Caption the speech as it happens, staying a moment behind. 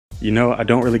You know, I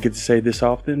don't really get to say this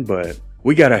often, but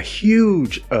we got a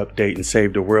huge update in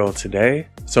Save the World today.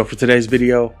 So for today's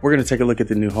video, we're going to take a look at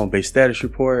the new home base status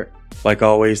report. Like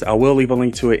always, I will leave a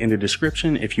link to it in the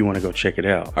description if you want to go check it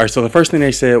out. Alright, so the first thing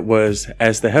they said was,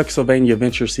 as the Hexylvania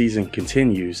Venture season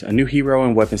continues, a new hero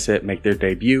and weapon set make their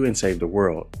debut in Save the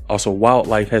World. Also,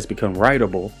 wildlife has become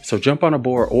rideable, so jump on a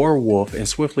boar or a wolf and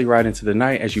swiftly ride into the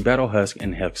night as you battle Husk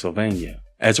in Hexylvania.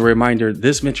 As a reminder,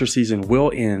 this venture season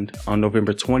will end on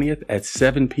November 20th at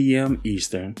 7 p.m.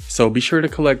 Eastern, so be sure to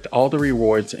collect all the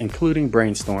rewards, including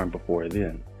Brainstorm, before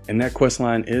then. And that quest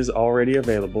line is already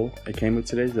available. It came with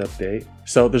today's update.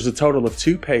 So there's a total of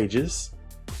 2 pages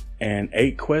and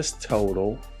 8 quests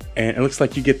total. And it looks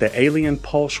like you get the Alien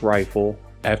Pulse Rifle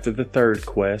after the 3rd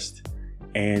quest,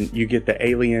 and you get the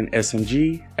Alien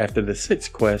SMG after the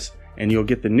 6th quest, and you'll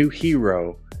get the new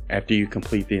hero after you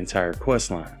complete the entire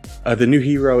quest line. The new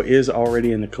hero is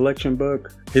already in the collection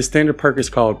book. His standard perk is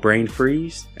called Brain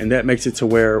Freeze, and that makes it to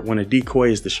where when a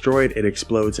decoy is destroyed, it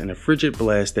explodes in a frigid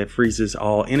blast that freezes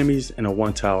all enemies in a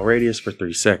 1-tile radius for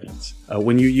 3 seconds.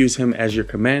 When you use him as your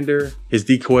commander, his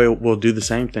decoy will do the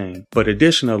same thing, but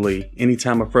additionally,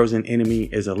 anytime a frozen enemy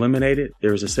is eliminated,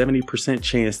 there is a 70%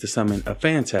 chance to summon a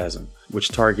Phantasm, which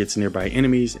targets nearby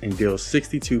enemies and deals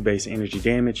 62 base energy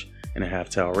damage in a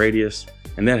 1/2-tile radius,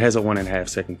 and that has a 1.5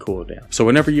 second cooldown. So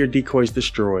whenever your decoy is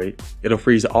destroyed, it'll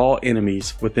freeze all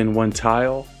enemies within 1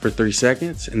 tile for 3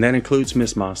 seconds, and that includes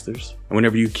mist monsters. And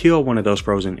whenever you kill one of those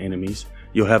frozen enemies,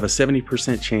 you'll have a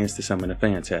 70% chance to summon a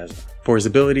Phantasm. For his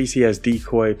abilities, he has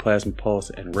Decoy, Plasma Pulse,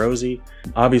 and Rosie.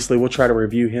 Obviously, we'll try to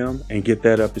review him and get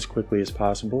that up as quickly as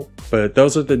possible, but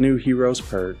those are the new heroes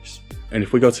perks. And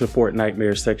if we go to the Fort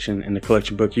Nightmare section in the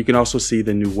collection book, you can also see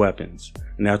the new weapons.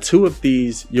 Now, 2 of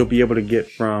these you'll be able to get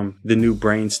from the new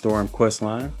Brainstorm quest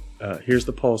line. Here's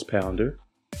the Pulse Pounder.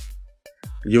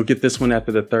 You'll get this one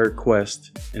after the 3rd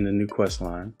quest in the new quest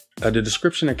line. The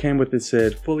description that came with it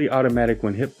said, fully automatic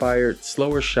when hip fired,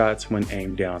 slower shots when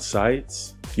aimed down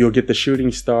sights. You'll get the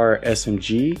Shooting Star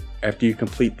SMG after you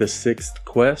complete the 6th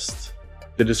quest.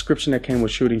 The description that came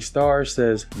with Shooting Star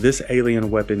says, this alien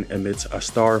weapon emits a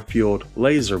star-fueled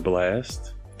laser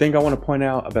blast. The thing I want to point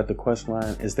out about the quest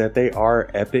line is that they are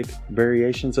epic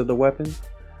variations of the weapon.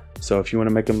 So if you want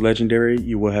to make them legendary,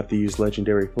 you will have to use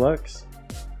Legendary Flux.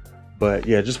 But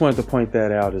yeah, just wanted to point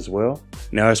that out as well.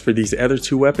 Now, as for these other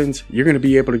 2 weapons, you're going to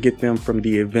be able to get them from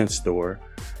the event store.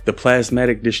 The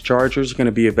Plasmatic Discharger is going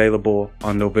to be available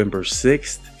on November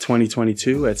 6th,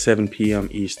 2022 at 7 p.m.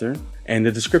 Eastern. And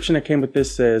the description that came with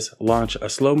this says, launch a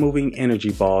slow-moving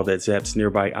energy ball that zaps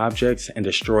nearby objects and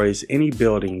destroys any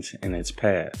buildings in its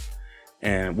path.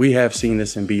 And we have seen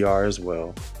this in BR as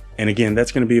well. And again,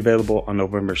 that's going to be available on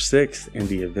November 6th in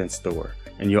the event store.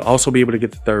 And you'll also be able to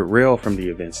get the 3rd rail from the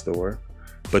event store.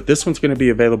 But this one's going to be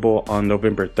available on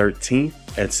November 13th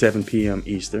at 7 p.m.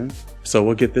 Eastern. So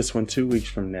we'll get this one 2 weeks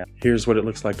from now. Here's what it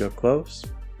looks like up close.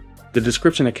 The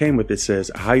description that came with it says,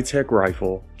 a high-tech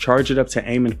rifle, charge it up to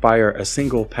aim and fire a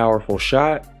single powerful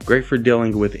shot, great for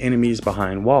dealing with enemies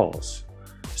behind walls.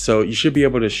 So you should be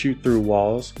able to shoot through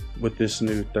walls with this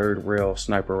new 3rd rail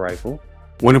sniper rifle.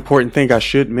 One important thing I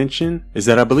should mention is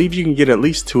that I believe you can get at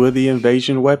least 2 of the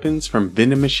invasion weapons from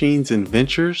vending machines and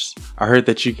ventures. I heard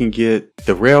that you can get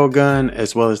the railgun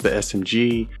as well as the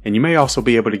SMG, and you may also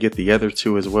be able to get the other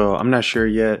 2 as well. I'm not sure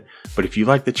yet, but if you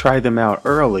like to try them out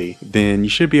early, then you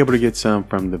should be able to get some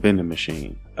from the vending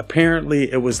machine.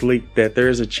 Apparently, it was leaked that there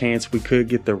is a chance we could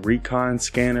get the recon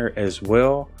scanner as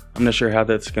well. I'm not sure how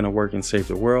that's going to work in Save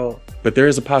the World, but there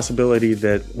is a possibility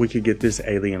that we could get this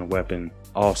alien weapon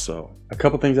also. A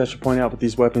couple things I should point out with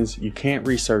these weapons: you can't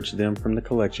research them from the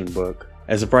collection book.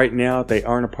 As of right now, they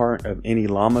aren't a part of any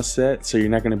llama set, so you're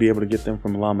not going to be able to get them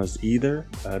from llamas either.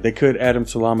 They could add them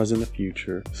to llamas in the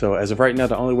future. So as of right now,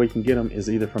 the only way you can get them is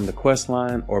either from the quest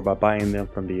line or by buying them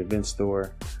from the event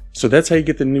store. So that's how you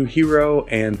get the new hero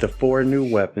and the 4 new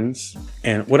weapons.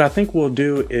 And what I think we'll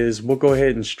do is we'll go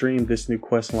ahead and stream this new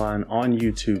quest line on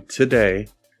YouTube today,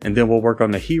 and then we'll work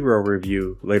on the hero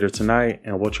review later tonight,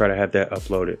 and we'll try to have that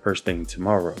uploaded first thing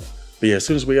tomorrow. But yeah, as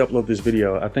soon as we upload this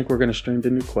video, I think we're going to stream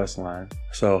the new quest line.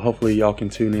 So hopefully y'all can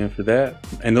tune in for that.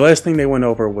 And the last thing they went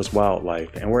over was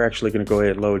wildlife, and we're actually going to go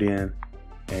ahead and load in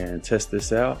and test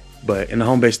this out. But in the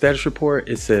home base status report,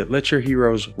 it said, let your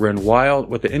heroes run wild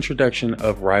with the introduction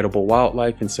of rideable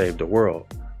wildlife and Save the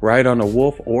World. Ride on a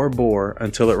wolf or boar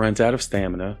until it runs out of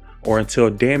stamina, or until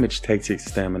damage takes its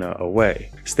stamina away.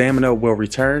 Stamina will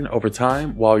return over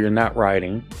time while you're not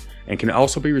riding, and can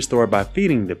also be restored by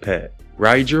feeding the pet.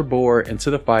 Ride your boar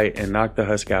into the fight and knock the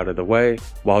husk out of the way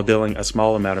while dealing a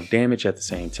small amount of damage at the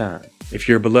same time. If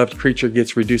your beloved creature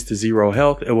gets reduced to 0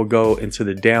 health, it will go into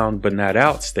the down but not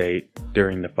out state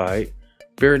during the fight.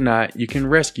 Fear not, you can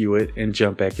rescue it and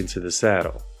jump back into the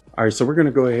saddle. Alright, so we're going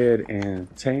to go ahead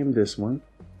and tame this one.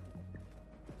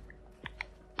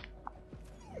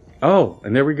 Oh,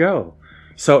 and there we go.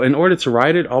 So in order to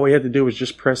ride it, all we had to do was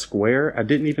just press square. I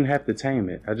didn't even have to tame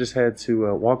it. I just had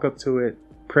to walk up to it,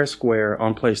 press square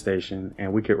on PlayStation,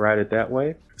 and we could ride it that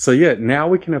way. So yeah, now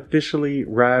we can officially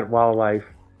ride wildlife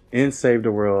in Save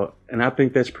the World, and I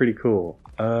think that's pretty cool.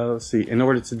 Let's see, in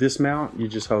order to dismount, you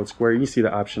just hold square. You can see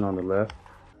the option on the left.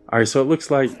 Alright, so it looks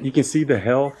like you can see the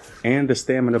health and the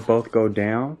stamina both go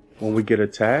down when we get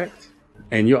attacked.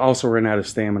 And you'll also run out of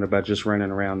stamina by just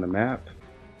running around the map.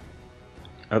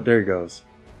 Oh, there he goes.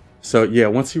 So yeah,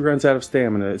 once he runs out of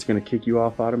stamina, it's going to kick you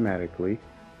off automatically.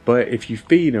 But if you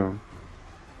feed him,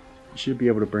 you should be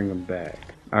able to bring him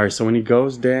back. Alright, so when he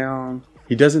goes down,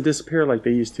 he doesn't disappear like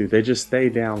they used to. They just stay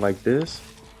down like this.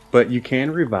 But you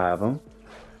can revive him.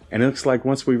 And it looks like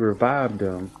once we revived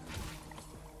him,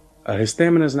 his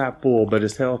stamina is not full, but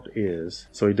his health is.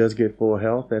 So he does get full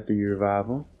health after you revive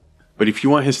him. But if you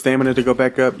want his stamina to go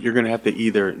back up, you're going to have to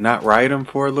either not ride him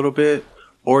for a little bit,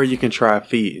 or you can try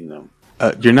feeding them.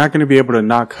 You're not going to be able to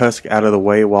knock Husk out of the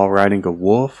way while riding a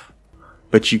wolf,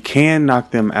 but you can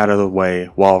knock them out of the way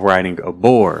while riding a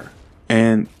boar.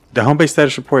 And the home-based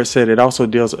status report said it also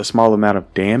deals a small amount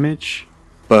of damage,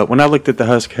 but when I looked at the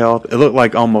Husk health, it looked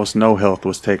like almost no health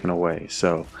was taken away.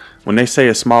 So when they say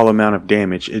a small amount of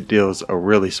damage, it deals a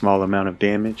really small amount of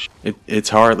damage. It's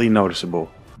hardly noticeable,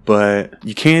 but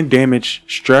you can damage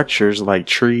structures like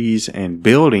trees and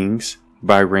buildings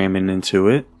by ramming into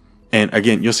it. And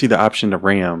again, you'll see the option to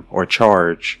ram or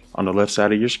charge on the left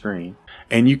side of your screen.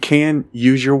 And you can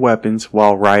use your weapons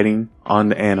while riding on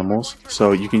the animals.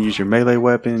 So you can use your melee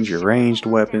weapons, your ranged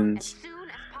weapons,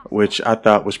 which I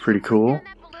thought was pretty cool.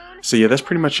 So yeah, that's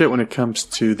pretty much it when it comes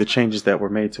to the changes that were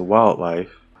made to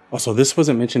wildlife. Also, this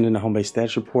wasn't mentioned in the home-based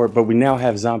stats report, but we now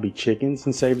have zombie chickens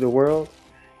in Save the World.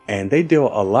 And they deal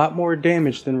a lot more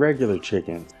damage than regular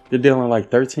chickens. They're dealing like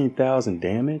 13,000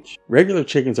 damage. Regular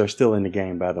chickens are still in the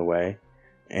game, by the way.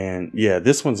 And yeah,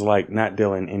 this one's like not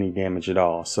dealing any damage at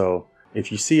all. So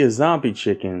if you see a zombie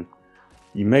chicken,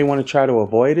 you may want to try to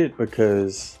avoid it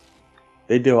because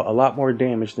they deal a lot more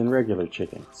damage than regular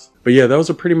chickens. But yeah, those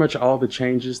are pretty much all the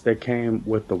changes that came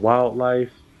with the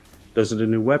wildlife. Those are the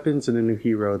new weapons and the new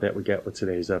hero that we got with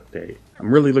today's update.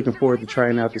 I'm really looking forward to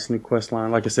trying out this new quest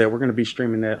line. Like I said, we're going to be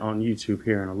streaming that on YouTube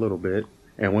here in a little bit.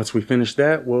 And once we finish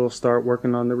that, we'll start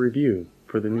working on the review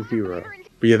for the new hero.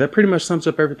 But yeah, that pretty much sums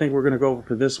up everything we're going to go over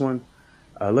for this one.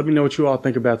 Let me know what you all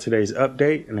think about today's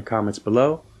update in the comments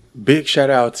below. Big shout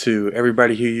out to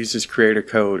everybody who uses creator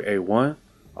code A1.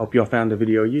 Hope y'all found the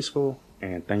video useful,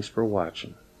 and thanks for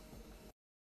watching.